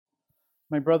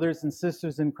My brothers and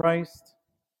sisters in Christ,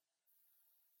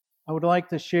 I would like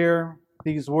to share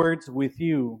these words with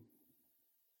you.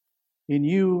 In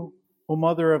you, O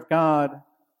Mother of God,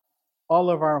 all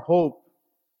of our hope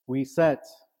we set.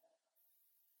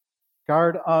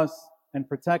 Guard us and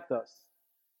protect us.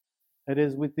 It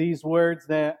is with these words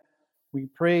that we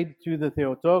prayed to the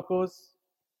Theotokos.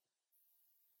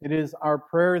 It is our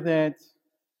prayer that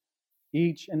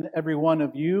each and every one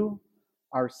of you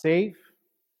are safe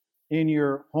in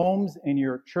your homes, in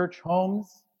your church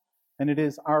homes. And it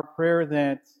is our prayer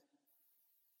that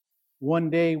one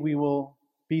day we will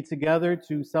be together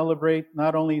to celebrate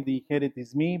not only the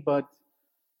Charetismi, but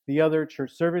the other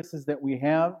church services that we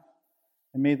have.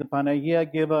 And may the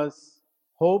Panagia give us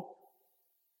hope,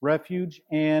 refuge,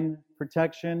 and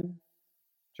protection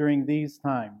during these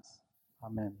times.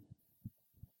 Amen.